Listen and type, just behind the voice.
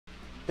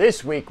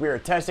This week we are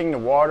testing the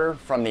water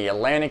from the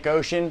Atlantic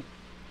Ocean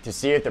to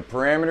see if the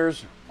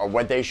parameters are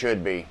what they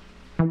should be.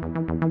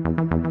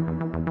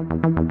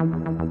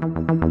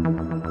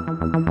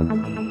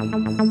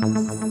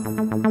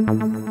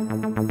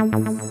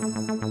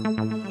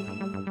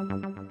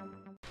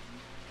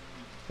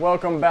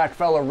 Welcome back,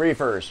 fellow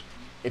reefers.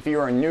 If you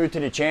are new to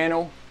the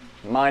channel,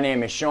 my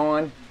name is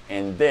Sean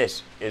and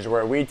this is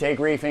where we take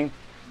reefing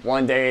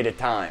one day at a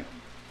time.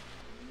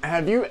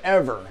 Have you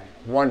ever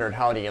wondered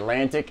how the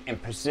Atlantic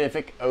and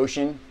Pacific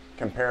Ocean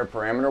compare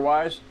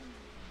parameter-wise?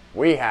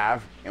 We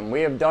have, and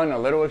we have done a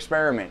little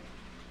experiment.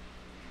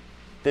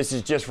 This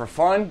is just for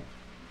fun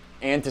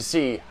and to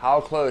see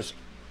how close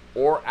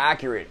or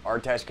accurate our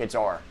test kits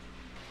are.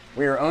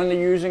 We are only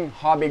using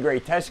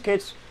hobby-grade test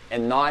kits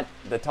and not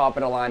the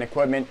top-of-the-line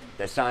equipment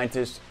that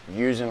scientists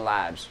use in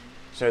labs,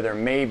 so there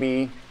may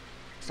be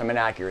some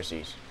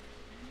inaccuracies.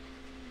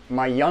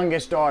 My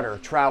youngest daughter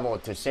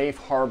traveled to Safe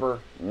Harbor,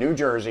 New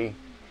Jersey,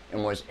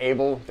 and was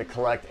able to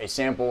collect a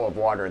sample of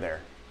water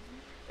there,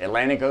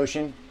 Atlantic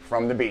Ocean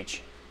from the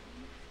beach.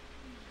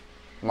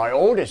 My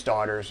oldest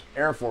daughter's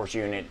Air Force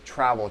unit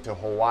traveled to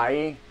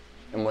Hawaii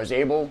and was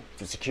able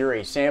to secure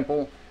a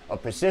sample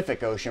of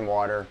Pacific Ocean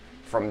water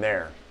from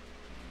there.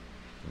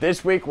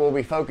 This week we'll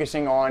be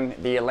focusing on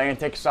the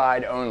Atlantic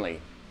side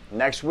only.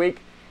 Next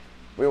week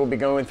we will be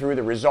going through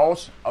the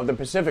results of the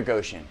Pacific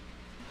Ocean.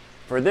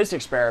 For this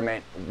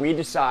experiment we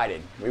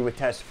decided we would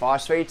test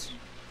phosphates,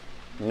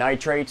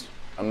 nitrates,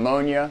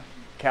 ammonia,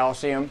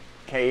 calcium,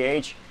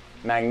 KH,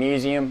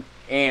 magnesium,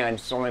 and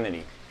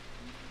salinity.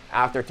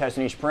 After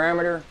testing each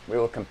parameter, we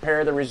will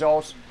compare the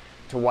results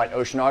to what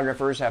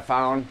oceanographers have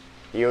found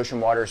the ocean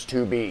waters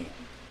to be.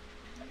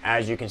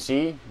 As you can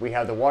see, we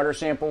have the water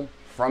sample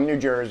from New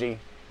Jersey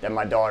that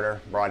my daughter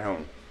brought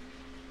home.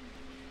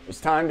 It's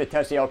time to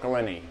test the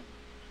alkalinity.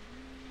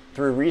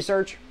 Through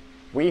research,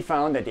 we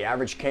found that the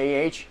average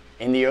KH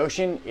in the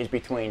ocean is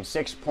between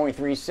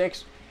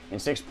 6.36 and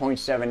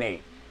 6.78.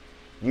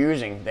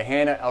 Using the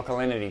Hanna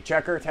Alkalinity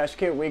Checker test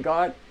kit we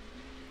got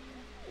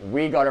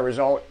a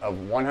result of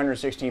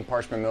 116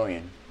 parts per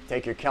million.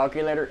 Take your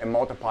calculator and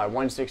multiply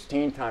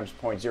 116 times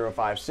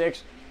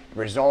 0.056. The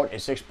result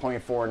is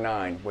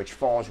 6.49, which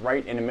falls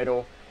right in the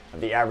middle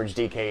of the average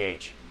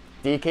DKH.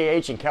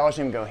 DKH and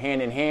calcium go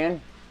hand in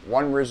hand.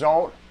 One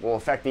result will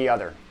affect the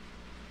other.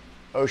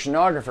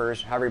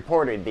 Oceanographers have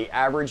reported the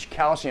average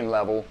calcium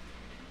level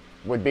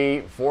would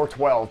be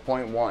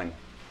 412.1.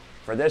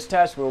 For this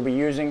test, we'll be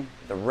using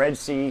the Red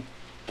Sea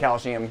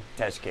calcium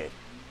test kit.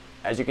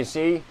 As you can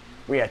see,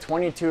 we had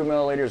 22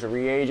 milliliters of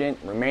reagent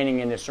remaining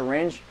in the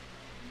syringe.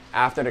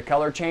 After the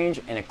color change,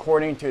 and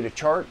according to the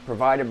chart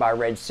provided by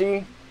Red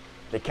Sea,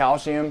 the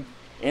calcium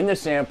in the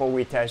sample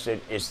we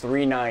tested is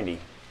 390,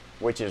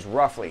 which is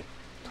roughly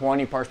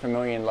 20 parts per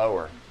million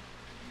lower.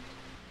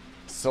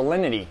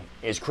 Salinity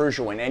is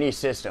crucial in any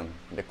system.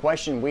 The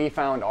question we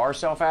found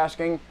ourselves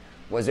asking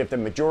was if the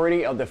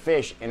majority of the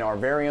fish in our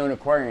very own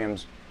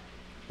aquariums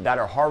that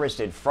are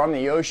harvested from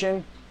the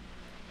ocean,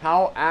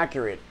 how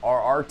accurate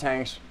are our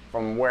tanks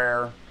from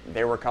where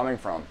they were coming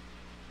from?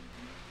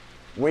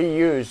 We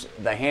used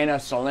the Hanna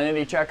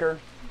Salinity checker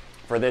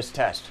for this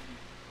test.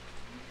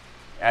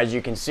 As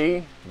you can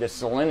see, the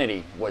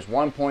salinity was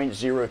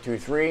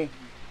 1.023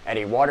 at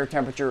a water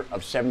temperature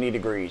of 70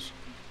 degrees,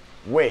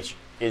 which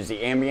is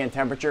the ambient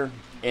temperature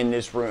in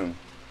this room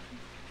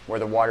where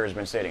the water has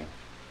been sitting.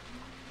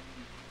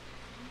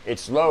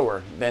 It's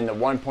lower than the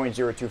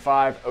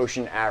 1.025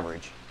 ocean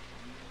average.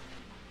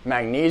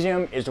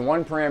 Magnesium is the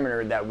one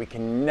parameter that we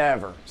can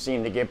never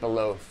seem to get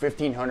below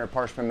 1500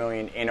 parts per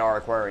million in our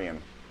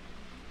aquarium,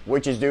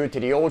 which is due to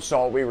the old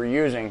salt we were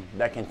using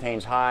that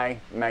contains high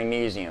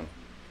magnesium.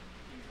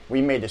 We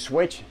made the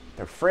switch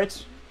to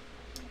Fritz,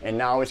 and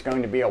now it's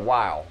going to be a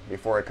while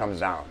before it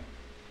comes down.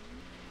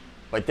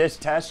 But this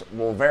test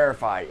will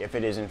verify if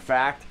it is in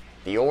fact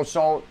the old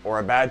salt or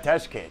a bad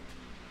test kit.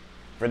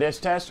 For this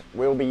test,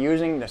 we will be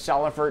using the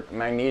Salifert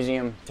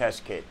Magnesium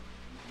test kit.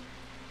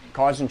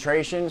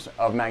 Concentrations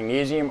of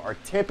magnesium are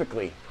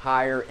typically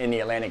higher in the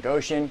Atlantic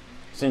Ocean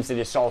since it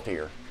is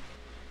saltier.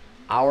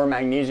 Our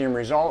magnesium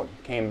result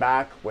came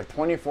back with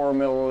 24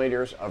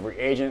 milliliters of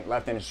reagent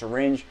left in a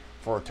syringe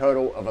for a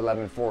total of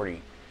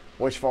 1140,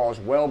 which falls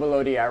well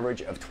below the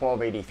average of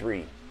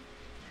 1283.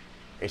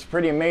 It's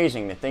pretty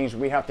amazing the things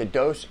we have to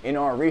dose in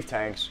our reef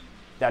tanks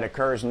that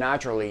occurs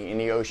naturally in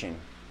the ocean.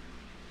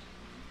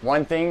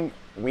 One thing,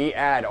 we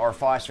add our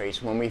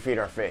phosphates when we feed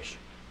our fish.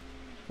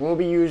 We'll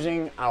be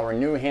using our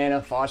new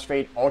Hanna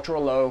Phosphate Ultra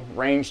Low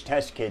Range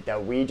Test Kit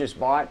that we just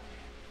bought,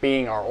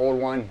 being our old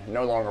one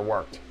no longer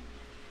worked.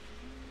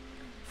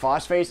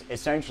 Phosphates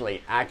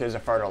essentially act as a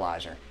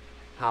fertilizer.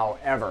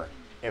 However,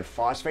 if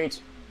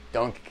phosphates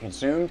don't get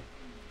consumed,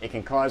 it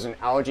can cause an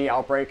algae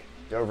outbreak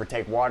to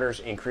overtake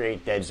waters and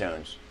create dead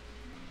zones.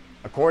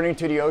 According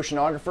to the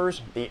oceanographers,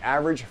 the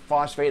average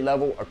phosphate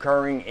level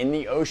occurring in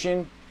the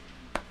ocean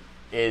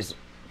is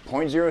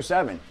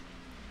 0.07.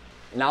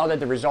 Now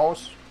that the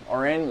results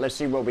are in, let's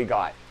see what we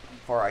got.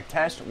 For our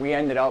test, we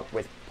ended up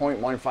with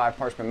 0.15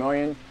 parts per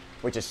million,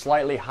 which is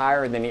slightly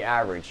higher than the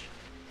average.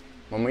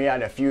 When we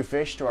add a few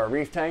fish to our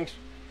reef tanks,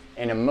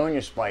 an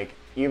ammonia spike,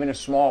 even a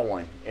small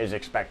one, is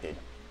expected.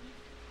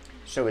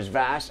 So as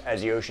vast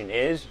as the ocean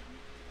is,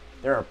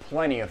 there are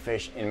plenty of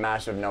fish in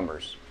massive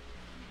numbers.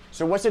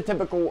 So what's the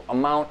typical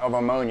amount of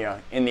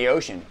ammonia in the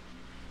ocean?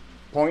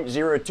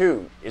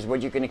 0.02 is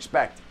what you can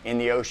expect in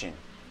the ocean.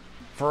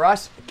 For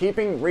us,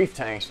 keeping reef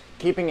tanks,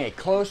 keeping a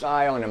close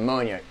eye on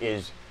ammonia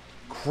is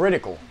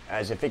critical,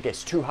 as if it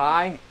gets too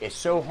high, it's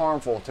so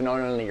harmful to not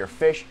only your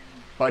fish,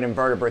 but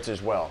invertebrates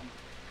as well.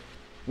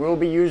 We'll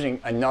be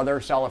using another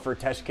Salifert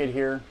test kit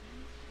here.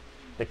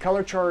 The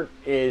color chart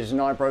is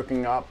not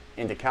broken up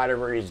into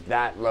categories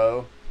that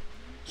low,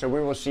 so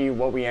we will see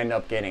what we end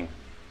up getting.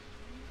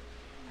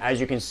 As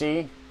you can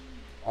see,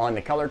 on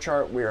the color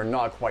chart, we are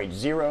not quite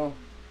 0,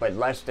 but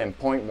less than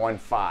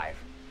 0.15.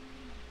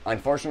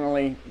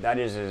 Unfortunately, that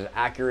is as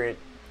accurate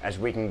as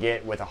we can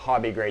get with a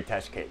hobby grade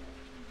test kit.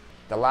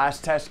 The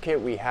last test kit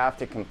we have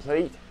to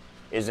complete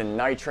is a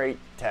nitrate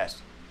test,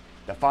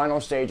 the final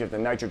stage of the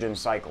nitrogen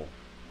cycle.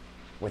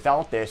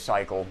 Without this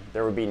cycle,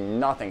 there would be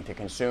nothing to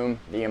consume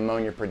the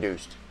ammonia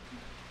produced.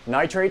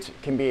 Nitrates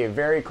can be a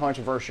very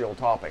controversial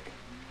topic.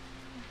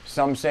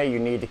 Some say you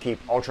need to keep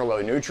ultra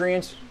low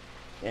nutrients,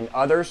 and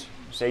others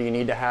say you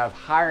need to have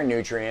higher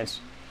nutrients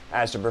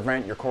as to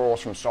prevent your corals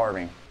from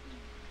starving.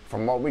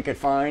 From what we could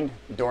find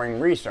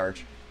during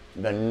research,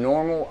 the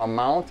normal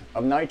amount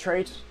of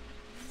nitrates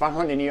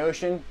found in the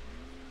ocean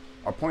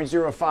are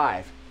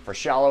 0.05 for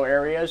shallow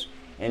areas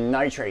and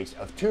nitrates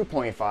of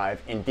 2.5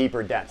 in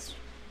deeper depths.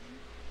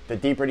 The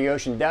deeper the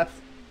ocean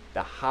depth,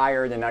 the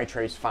higher the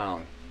nitrates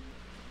found.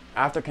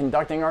 After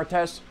conducting our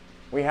tests,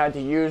 we had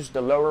to use the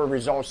lower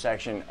results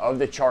section of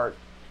the chart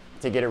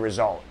to get a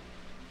result,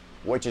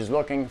 which is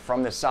looking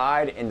from the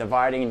side and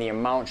dividing the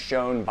amount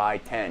shown by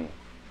 10.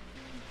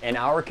 In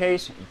our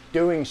case,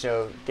 doing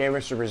so gave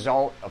us a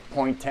result of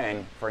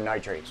 0.10 for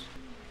nitrates,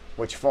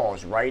 which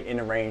falls right in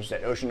the range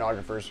that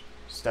oceanographers'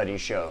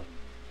 studies show.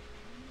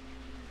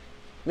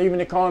 Leave in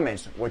the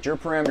comments what your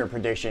parameter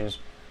predictions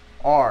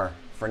are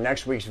for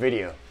next week's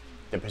video,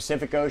 the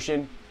Pacific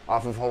Ocean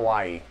off of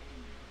Hawaii.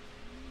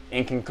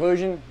 In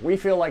conclusion, we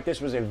feel like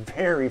this was a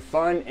very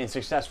fun and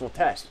successful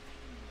test,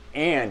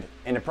 and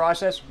in the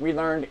process, we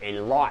learned a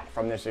lot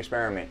from this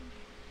experiment.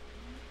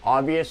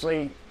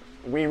 Obviously,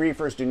 we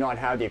reefers do not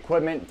have the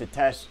equipment to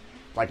test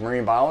like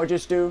marine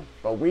biologists do,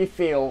 but we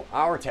feel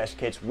our test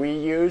kits we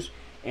use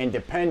and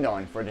depend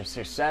on for the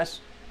success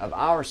of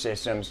our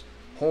systems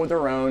hold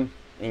their own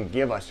and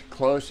give us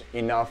close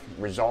enough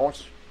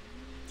results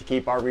to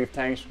keep our reef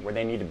tanks where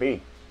they need to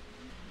be.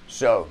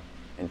 So,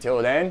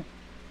 until then,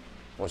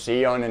 we'll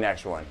see you on the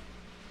next one.